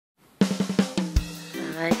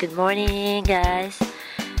Hi, good morning, guys.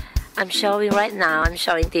 I'm showing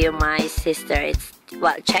to you my sister. It's,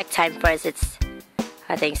 well, check time first. It's,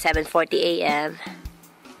 I think, 7:40 a.m.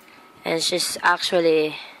 And she's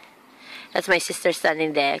actually, that's my sister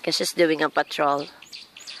standing there because she's doing a patrol.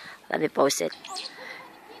 Let me post it.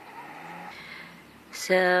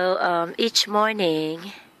 So, each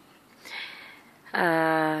morning,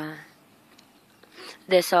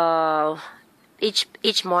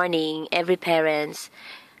 each morning, every parents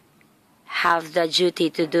have the duty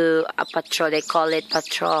to do a patrol. They call it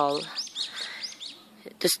patrol,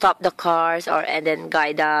 to stop the cars and then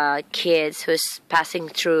guide the kids who's passing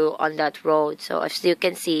through on that road. So as you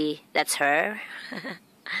can see, that's her,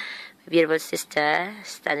 my beautiful sister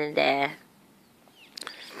standing there.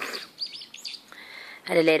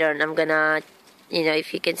 And then later on, I'm gonna,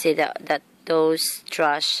 if you can see that those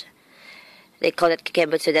trash, they call it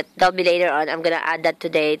kikembutsu. That'll be later on. I'm gonna add that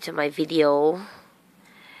today to my video.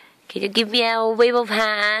 Can you give me a wave of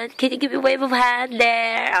hand? Can you give me a wave of hand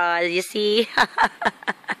there? Oh, you see?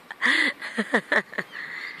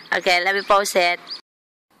 Okay, let me post it.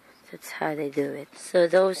 That's how they do it. So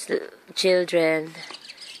those children,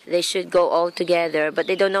 they should go all together, but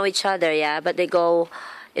they don't know each other, yeah? But they go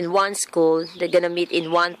in one school. They're gonna meet in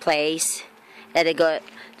one place, and they're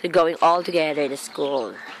going all together in the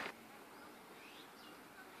school.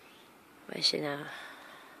 Where's she now?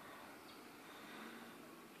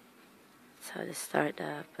 So they start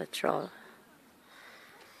the patrol.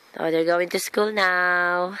 Oh, they're going to school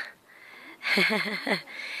now.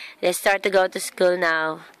 They start to go to school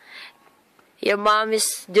now. Your mom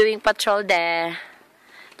is doing patrol there.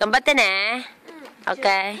 Gambate ne?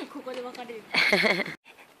 Okay.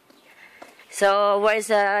 So where's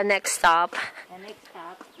the next stop? The next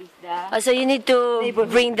stop is the... Oh, so you need to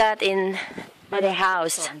bring that in the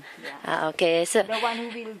house. Yeah. Okay, so the one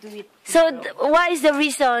who will do it. So what is the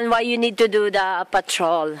reason why you need to do the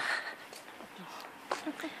patrol?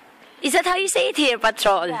 Is that how you say it here,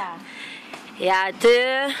 patrol? Yeah.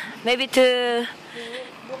 Yeah, maybe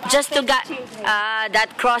just to get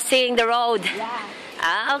that crossing the road.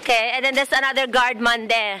 Yeah. Okay, and then there's another guardman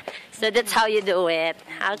there. So that's how you do it.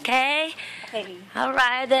 Okay? Okay. All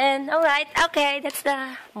right then. All right. Okay, that's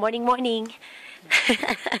the morning.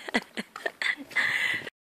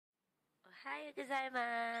 Ohayou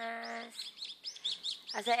gozaimasu.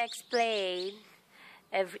 As I explained,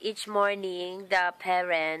 each morning the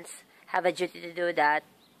parents have a duty to do that,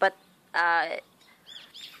 but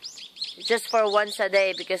just for once a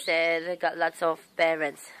day because they got lots of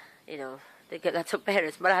parents, they got lots of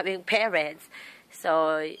parents, maraming parents.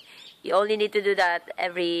 So you only need to do that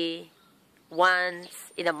every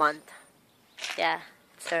once in a month. Yeah,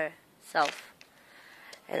 it's her self.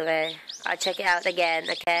 Anyway, I'll check it out again,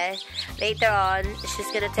 okay? Later on,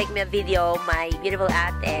 she's gonna take me a video, my beautiful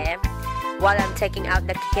ate, while I'm taking out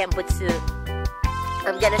the kikembutsu.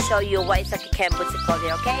 I'm gonna show you what is a kikembutsu called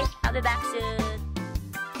here, okay? I'll be back soon.